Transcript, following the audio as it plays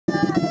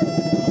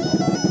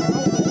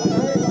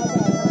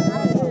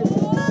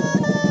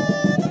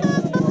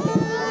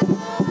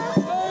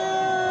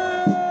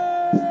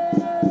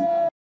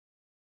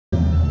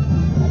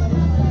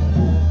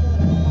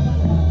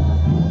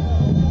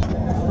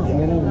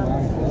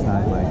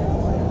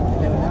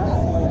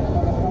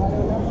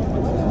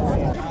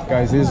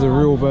Guys, these are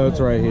real birds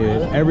right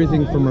here.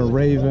 Everything from a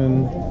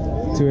raven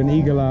to an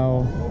eagle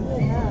owl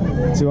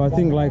to I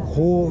think like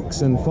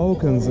hawks and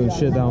falcons and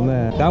shit down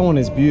there. That one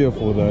is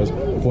beautiful though. It's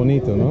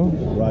bonito, no?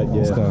 Right,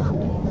 yeah. Stuff.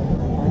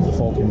 It's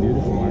fucking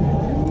beautiful, man.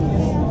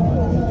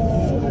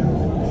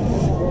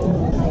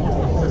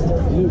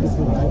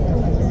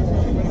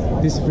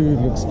 This food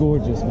looks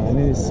gorgeous, man.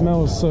 It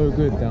smells so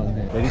good down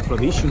here. Very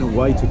traditional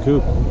way to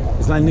cook.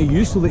 It's like they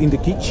used to in the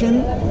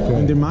kitchen,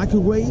 in the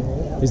microwave.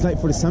 It's like,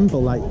 for example,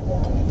 like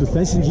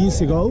 2,000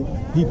 years ago,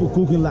 people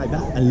cooking like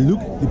that. And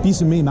look, the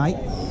piece of meat, mate.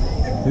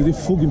 Look at the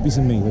fucking piece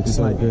of meat. Looks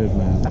so good,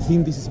 man. I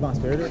think this is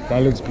much better.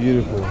 That looks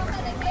beautiful.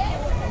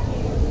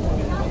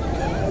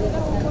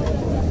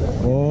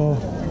 Oh.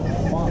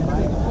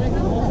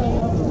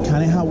 Can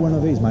I have one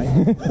of these, mate?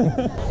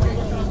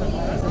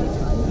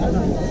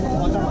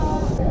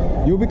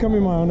 You're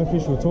becoming my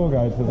unofficial tour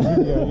guide for the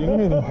video, you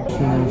know that?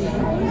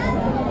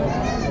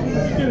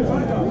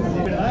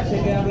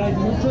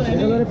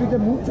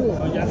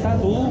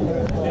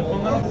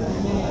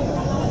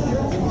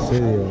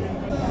 Serio.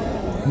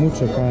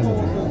 Mucha carne.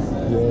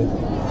 Yeah.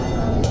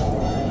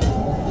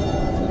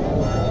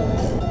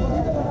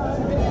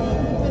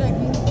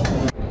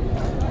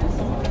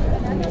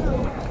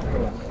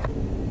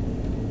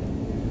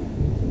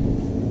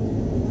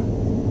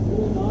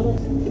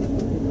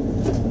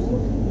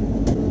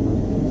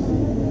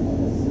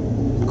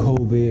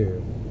 Cold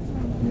beer.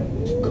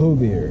 Cold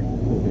beer.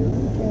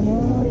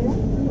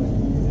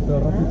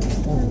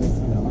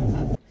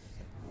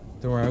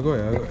 Don't worry, I'll go.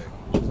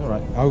 It's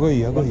alright. I'll go.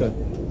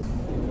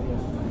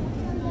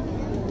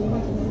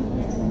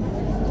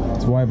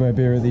 That's why I buy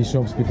beer at these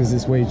shops, because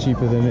it's way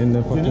cheaper than in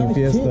the fucking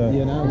Fiesta. Cheap,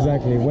 you know?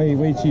 Exactly,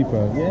 way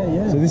cheaper.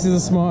 Yeah. So this is a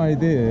smart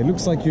idea. It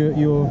looks like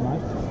you're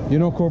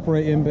not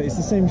cooperating, but it's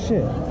the same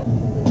shit.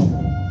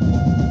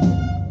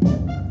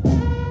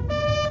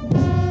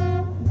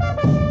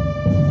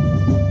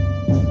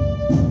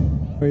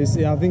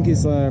 I think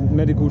it's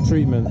medical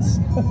treatments.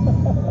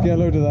 Get a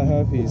load of that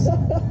herpes.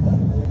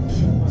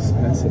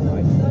 Expensive,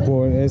 mate.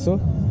 ¿Por eso?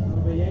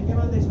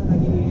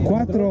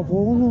 4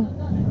 por 1.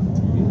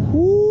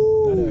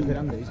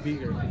 It's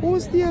bigger.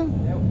 Hostia.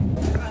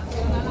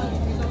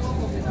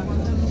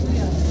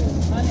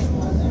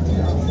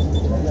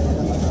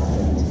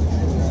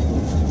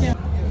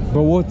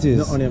 But what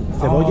is?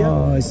 Cebolla?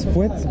 Oh, it's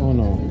fuet or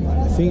no?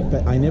 I think,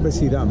 but I never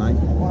see that, mate.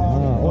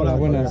 Hola,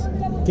 buenas.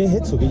 ¿Qué es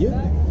esto, Guillo?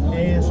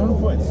 Son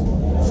fuets.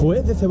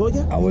 ¿Fuet de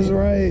cebolla? I was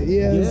right,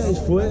 yes. Yeah, it's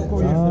fuet.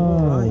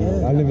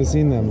 Yeah. I've never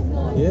seen them.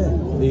 Yeah.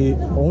 The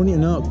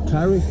onion, no,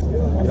 curry.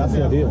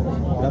 Gracias, tío.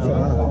 Gracias,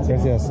 hermano.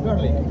 Gracias.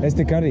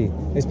 ¿Este curry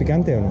es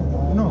picante o no?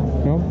 No.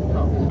 ¿No?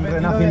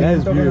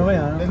 Renacimiento que no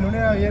vea. De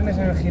lunes a viernes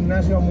en el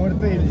gimnasio a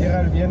muerte y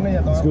llega el viernes y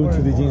a Let's tomar go por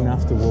to the gym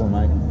after war,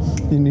 mate.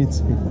 You need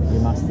to. You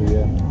must do,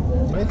 yeah.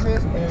 A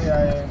veces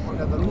por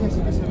Cataluña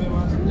sí que se ve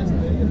más el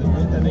de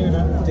pimienta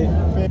negra. Sí.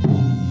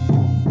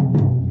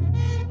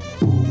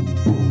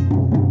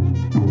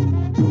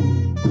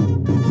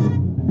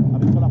 ¿Has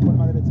visto la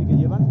forma de vestir que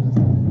llevan?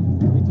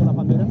 ¿Has visto las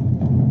banderas?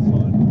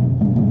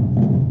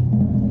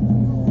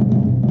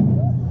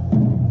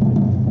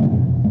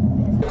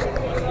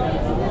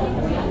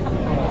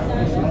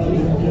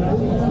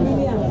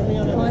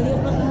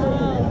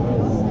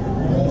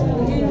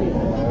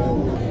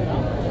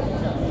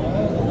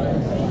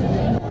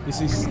 This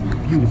is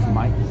beautiful,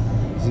 mate.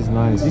 This is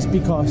nice. It's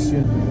because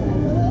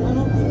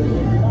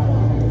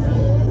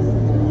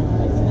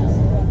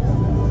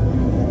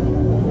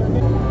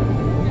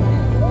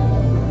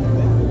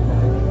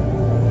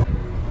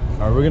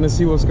Alright, we're gonna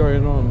see what's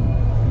going on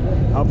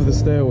up the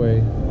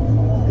stairway,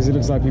 because it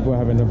looks like people are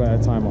having a better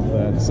time up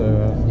there. So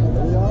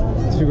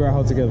let's figure out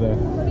how to get there.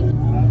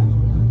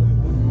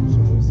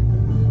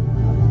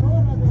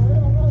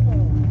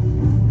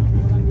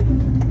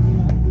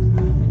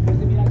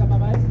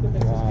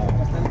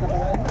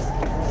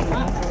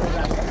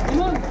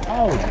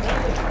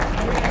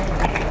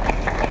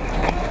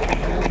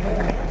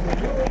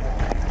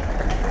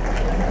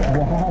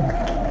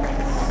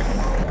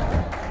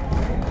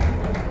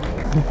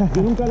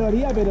 Yo nunca lo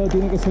haría, pero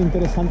tiene que ser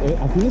interesante.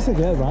 I think it's a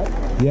girl, right?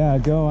 Yeah, a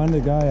girl and a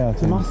guy. I She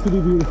think. must be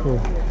beautiful.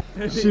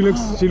 She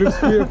looks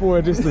beautiful at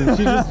a distance.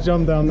 She just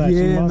jumped down there. She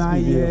Yeah, must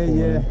mate, be beautiful,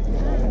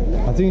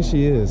 man. I think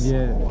she is.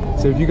 Yeah.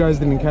 So if you guys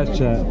didn't catch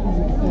that,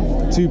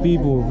 2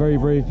 people, very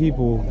brave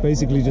people,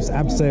 basically just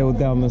abseiled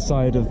down the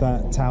side of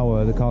that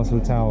tower, the castle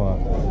tower,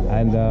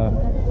 and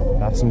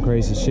that's some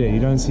crazy shit. You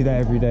don't see that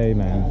every day,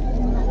 man.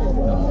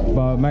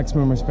 But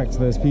maximum respect to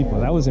those people.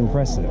 That was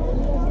impressive.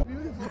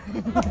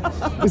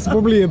 It's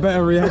probably a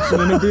better reaction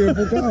than a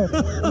beautiful girl.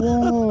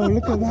 Whoa,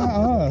 look at that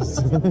ass.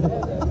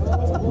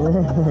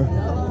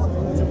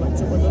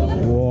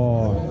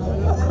 Whoa.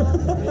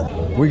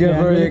 We get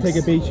take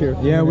a picture.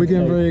 Yeah, we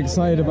get very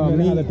excited about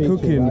meat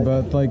cooking, right?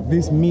 but like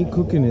this meat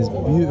cooking is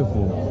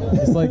beautiful.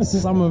 It's like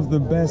some of the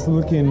best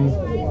looking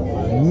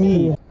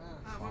meat.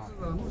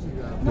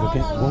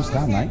 Okay, what's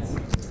that, mate?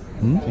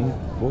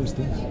 What is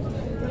this?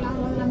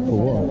 For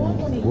what?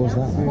 What's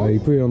that, mate? You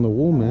put it on the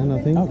wall, man, I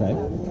think. Okay.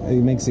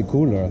 It makes it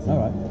cooler, I think.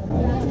 Alright.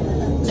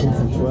 2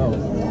 for 12.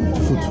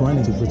 2 for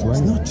 20. 2 for 20.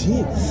 It's not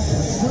cheap.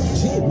 It's not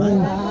cheap, man.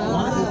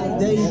 Why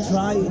they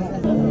try?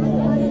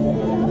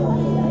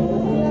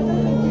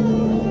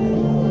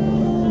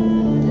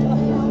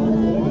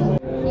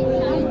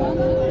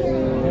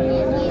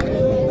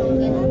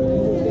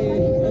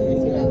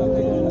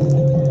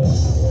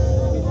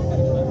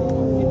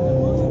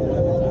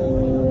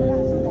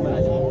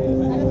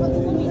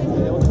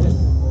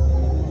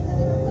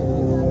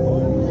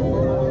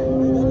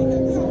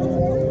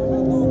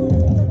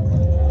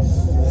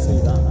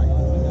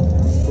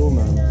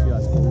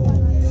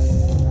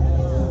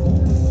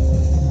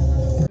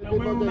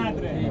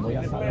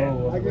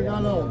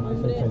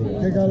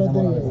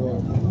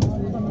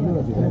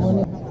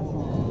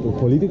 Los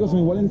políticos son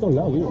iguales en todos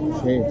lados, tío.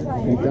 Sí,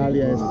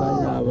 Italia,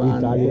 España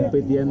van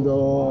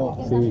compitiendo.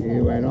 Sí. Y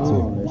bueno, sí.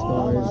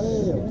 Esto es.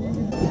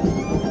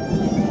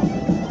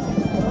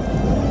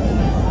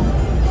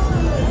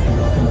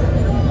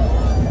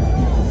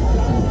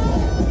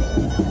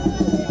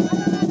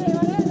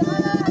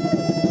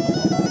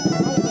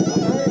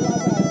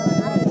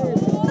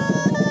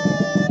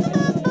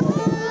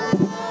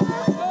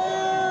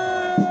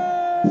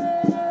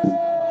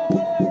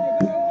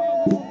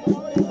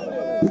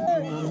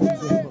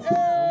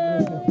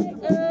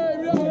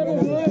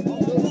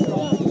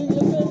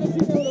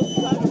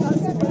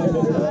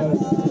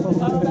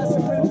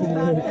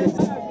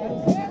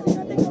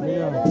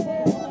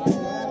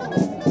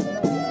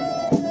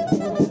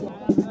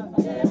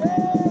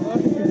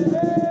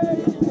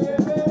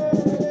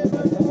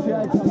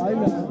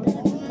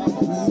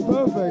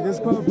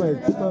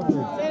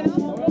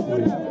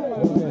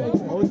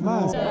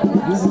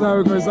 This is how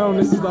it goes down.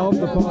 This is the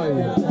after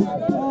party.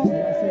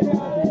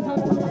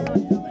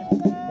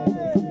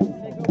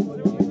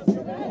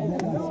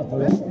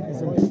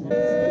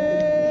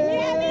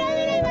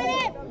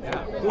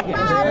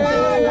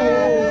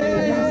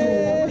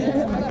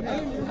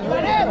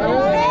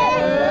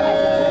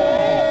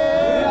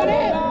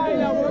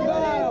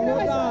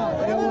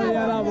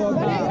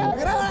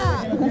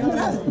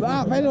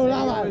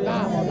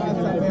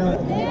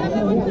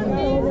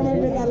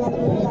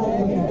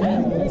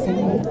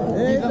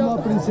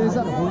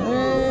 Princesa.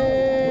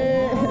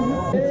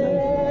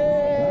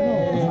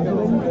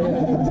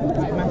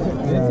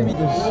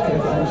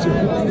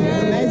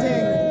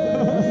 Amazing.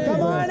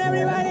 Come on,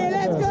 everybody,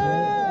 let's go.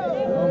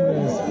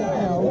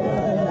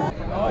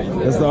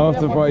 That's the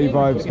after party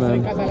vibes,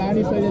 man.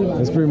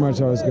 That's pretty much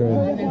how it's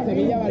going.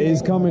 It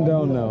is coming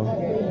down now.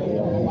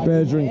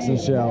 Bare drinks and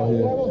shit out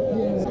here.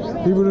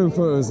 People doing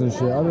photos and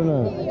shit. I don't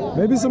know.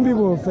 Maybe some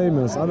people are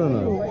famous. I don't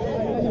know.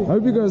 I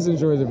hope you guys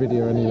enjoy the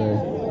video anyway.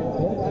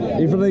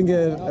 If I didn't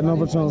get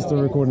another chance to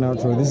record an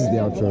outro, this is the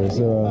outro.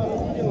 So,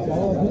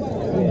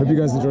 hope you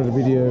guys enjoyed the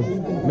video.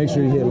 Make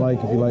sure you hit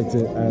like if you liked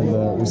it, and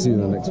we'll see you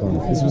in the next one.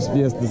 This was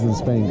Fiestas in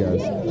Spain,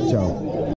 guys. Ciao.